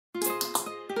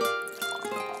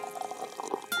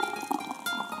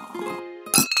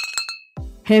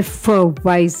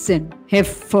Hefeweizen,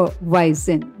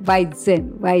 Hefeweizen,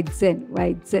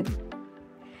 Weizen.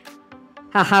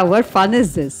 Haha, what fun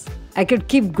is this? I could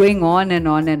keep going on and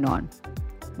on and on.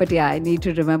 But yeah, I need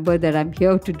to remember that I'm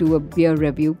here to do a beer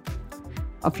review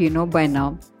of, by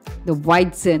now, the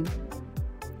Weizen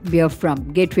beer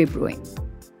from Gateway Brewing.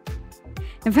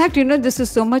 In fact, this is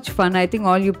so much fun. I think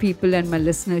all you people and my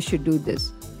listeners should do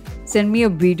this. Send me a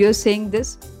video saying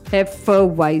this,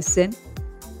 Hefeweizen,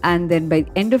 and then by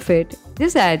the end of it,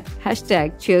 just add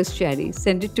 #CheersChatty.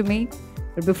 Send it to me.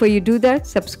 But before you do that,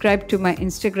 subscribe to my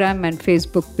Instagram and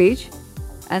Facebook page.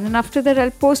 And then after that,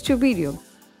 I'll post your video.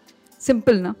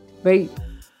 Simple, no? Very.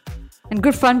 And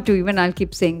good fun too. Even I'll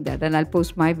keep saying that. And I'll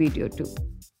post my video too.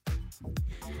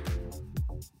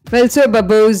 Well, so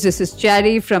babos, this is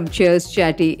Chatty from Cheers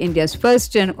Chatty, India's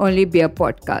first and only beer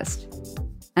podcast.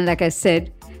 And like I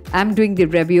said, I'm doing the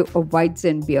review of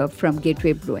Weizen beer from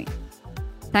Gateway Brewing.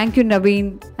 Thank you,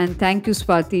 Naveen, and thank you,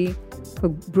 Swati, for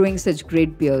brewing such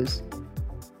great beers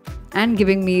and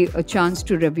giving me a chance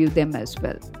to review them as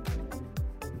well.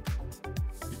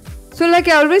 So like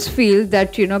I always feel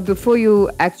that, before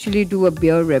you actually do a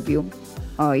beer review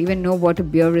or even know what a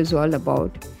beer is all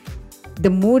about, the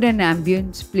mood and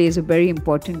ambience plays a very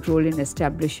important role in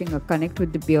establishing a connect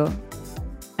with the beer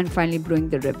and finally brewing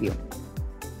the review.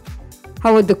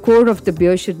 However, the core of the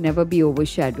beer should never be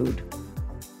overshadowed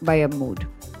by a mood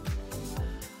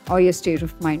or your state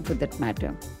of mind for that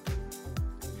matter.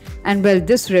 And well,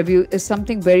 this review is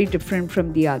something very different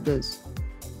from the others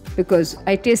because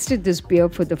I tasted this beer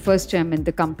for the first time in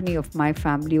the company of my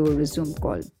family over a Zoom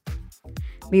call.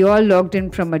 We all logged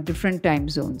in from different time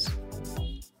zones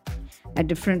at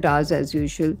different hours as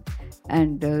usual,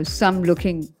 and some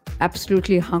looking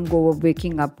absolutely hungover,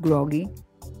 waking up groggy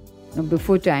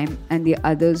before time, and the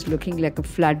others looking like a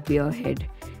flat beer head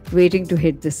waiting to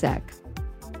hit the sack.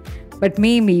 But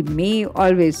me,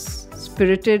 always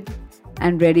spirited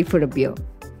and ready for a beer.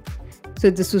 So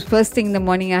this was first thing in the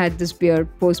morning. I had this beer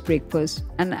post-breakfast,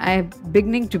 and I'm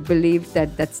beginning to believe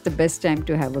that that's the best time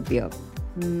to have a beer,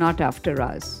 not after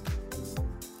hours.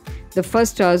 The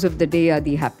first hours of the day are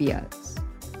the happy hours.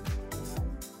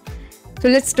 So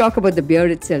let's talk about the beer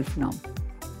itself now.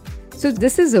 So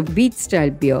this is a wheat-style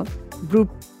beer brewed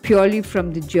purely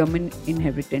from the German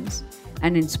inheritance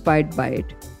and inspired by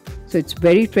it. So it's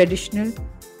very traditional,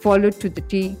 followed to the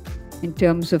T in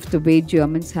terms of the way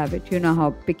Germans have it. You know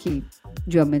how picky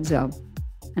Germans are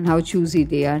and how choosy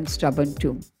they are and stubborn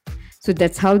too. So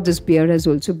that's how this beer has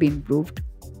also been brewed.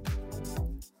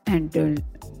 And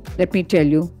let me tell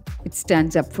you, it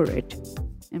stands up for it.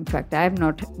 In fact, I have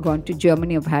not gone to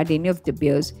Germany or had any of the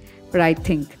beers, but I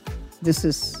think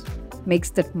this makes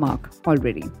that mark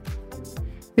already.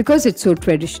 Because it's so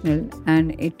traditional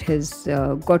and it has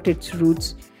got its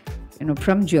roots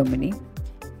from Germany,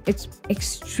 it's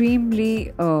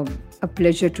extremely a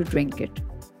pleasure to drink it.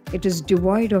 It is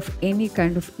devoid of any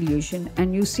kind of illusion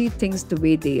and you see things the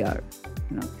way they are.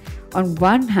 On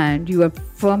one hand, you are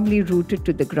firmly rooted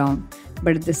to the ground,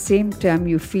 but at the same time,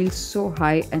 you feel so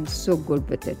high and so good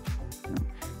with it.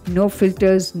 No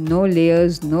filters, no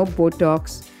layers, no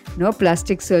Botox, no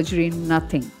plastic surgery,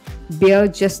 nothing. Beer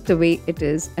just the way it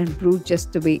is and brewed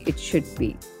just the way it should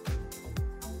be.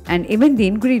 And even the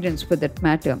ingredients for that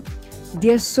matter, they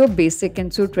are so basic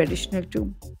and so traditional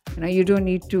too. You don't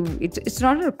need to, it's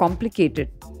not complicated,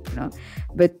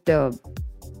 with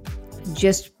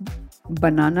just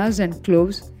bananas and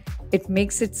cloves. It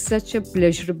makes it such a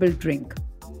pleasurable drink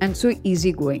and so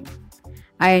easygoing.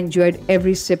 I enjoyed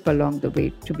every sip along the way,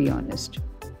 to be honest.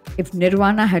 If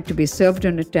Nirvana had to be served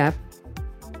on a tap,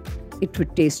 it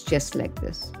would taste just like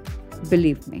this.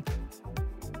 Believe me.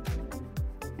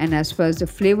 And as far as the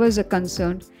flavors are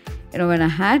concerned, when I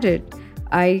had it,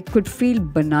 I could feel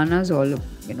bananas all over,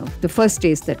 the first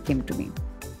taste that came to me.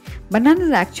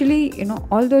 Bananas actually,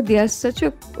 although they are such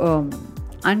a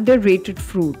underrated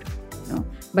fruit,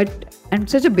 and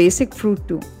such a basic fruit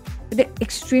too, but they're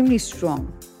extremely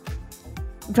strong.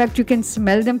 In fact, you can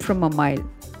smell them from a mile.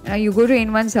 You go to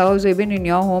anyone's house, even in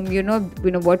your home,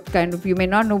 what kind of, you may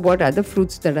not know what other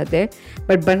fruits that are there,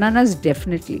 but bananas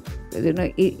definitely,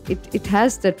 it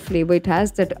has that flavor, it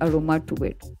has that aroma to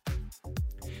it.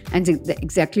 And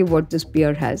exactly what this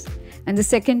beer has. And the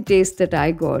second taste that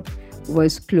I got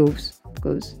was cloves, of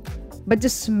course. But the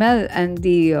smell and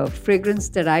the fragrance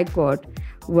that I got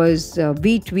was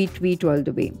wheat all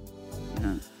the way.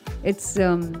 It's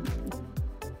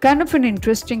kind of an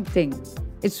interesting thing.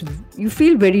 You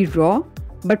feel very raw,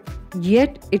 but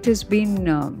yet it has been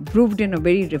brewed in a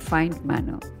very refined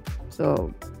manner.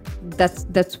 So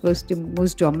that was the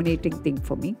most dominating thing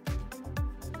for me.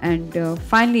 And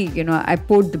finally, I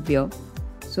poured the beer.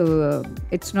 So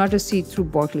it's not a see-through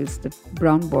bottle, it's the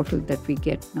brown bottle that we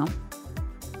get now.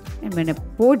 And when I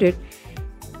poured it,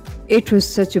 it was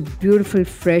such a beautiful,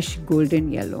 fresh,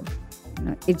 golden yellow.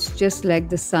 It's just like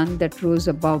the sun that rose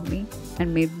above me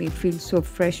and made me feel so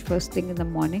fresh first thing in the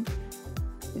morning.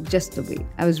 Just the way.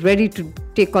 I was ready to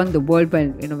take on the world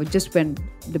just when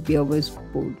the beer was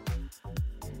poured.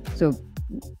 So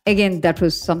again, that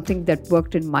was something that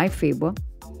worked in my favor.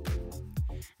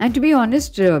 And to be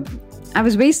honest, I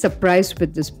was very surprised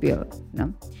with this beer,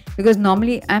 because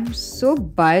normally I'm so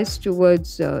biased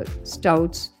towards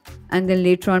stouts, and then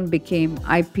later on became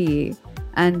IPA,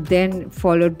 and then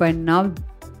followed by now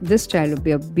this style of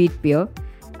beer, beet beer.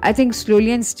 I think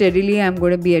slowly and steadily I'm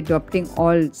going to be adopting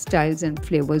all styles and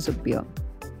flavors of beer.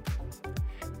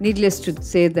 Needless to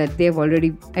say that they've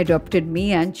already adopted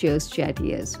me and Cheers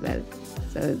Chatty as well.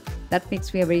 So that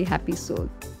makes me a very happy soul.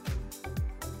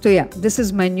 So yeah, this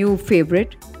is my new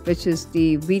favorite, which is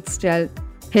the wheat style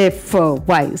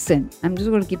Hefeweizen. I'm just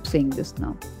going to keep saying this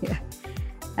now. Yeah.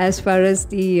 As far as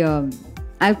the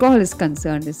alcohol is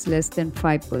concerned, it's less than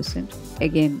 5%.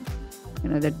 Again,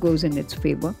 that goes in its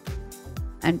favor.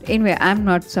 And anyway, I'm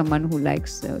not someone who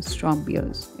likes strong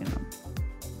beers,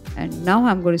 And now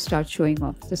I'm going to start showing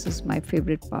off. This is my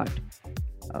favorite part.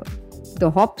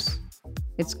 The hops.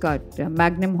 It's got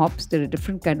Magnum hops. There are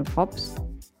different kind of hops.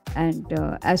 And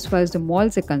as far as the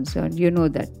malts are concerned,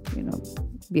 that,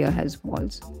 beer has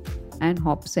malts and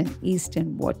hops and yeast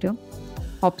and water.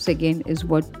 Hops again is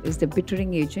what is the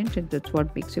bittering agent, and that's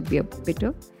what makes your beer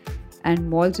bitter. And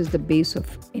malts is the base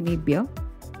of any beer.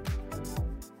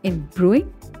 In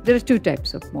brewing, there are two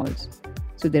types of malts.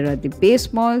 So there are the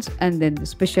base malts and then the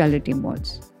specialty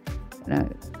malts.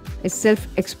 It's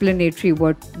self-explanatory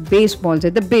what base malts are.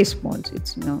 The base malts,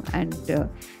 and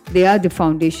they are the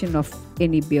foundation of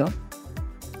any beer,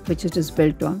 which it is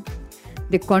built on.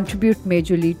 They contribute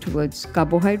majorly towards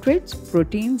carbohydrates,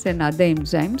 proteins, and other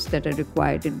enzymes that are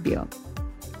required in beer.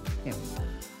 Yeah.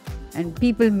 And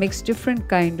people mix different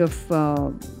kind of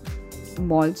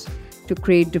malts to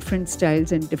create different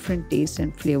styles and different tastes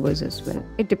and flavors as well.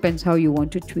 It depends how you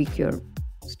want to tweak your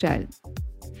style.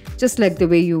 Just like the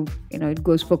way it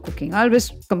goes for cooking. I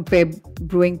always compare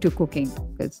brewing to cooking.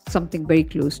 It's something very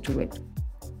close to it.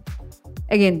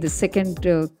 Again, the second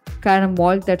kind of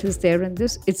malt that is there in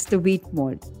this, it's the wheat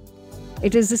malt.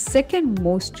 It is the second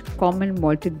most common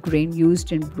malted grain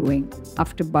used in brewing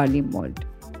after barley malt.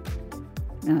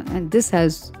 And this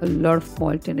has a lot of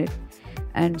malt in it.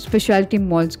 And specialty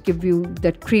malts give you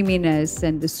that creaminess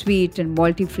and the sweet and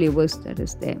malty flavors that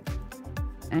is there.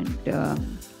 And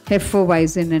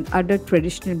Hefeweizen and other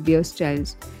traditional beer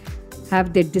styles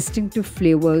have their distinctive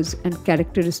flavors and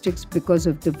characteristics because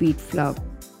of the wheat flour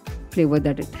flavor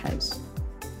that it has.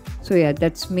 So yeah,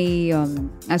 that's me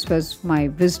as far as my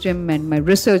wisdom and my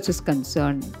research is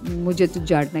concerned. Mujhe to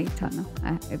jadna hi tha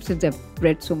na, since I've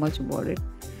read so much about it.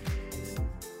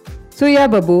 So yeah,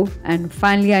 Babu, and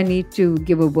finally I need to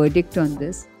give a verdict on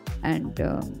this. And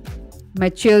my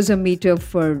cheers-o-meter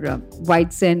for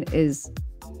Weizen is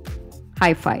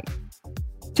high-five.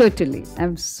 Totally.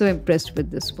 I'm so impressed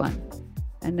with this one.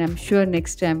 And I'm sure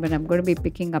next time when I'm going to be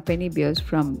picking up any beers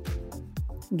from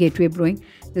Gateway Brewing,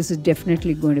 this is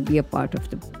definitely going to be a part of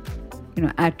the,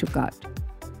 add to cart.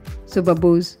 So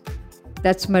Babus,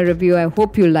 that's my review. I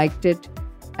hope you liked it.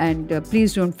 And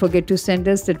please don't forget to send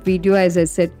us that video, as I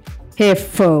said,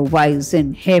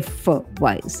 Hefeweizen,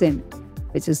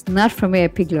 which is not from my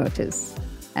epiglottis.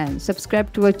 And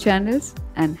subscribe to our channels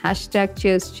and hashtag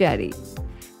Cheers Chatty.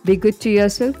 Be good to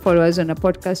yourself. Follow us on our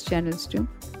podcast channels too.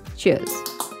 Cheers.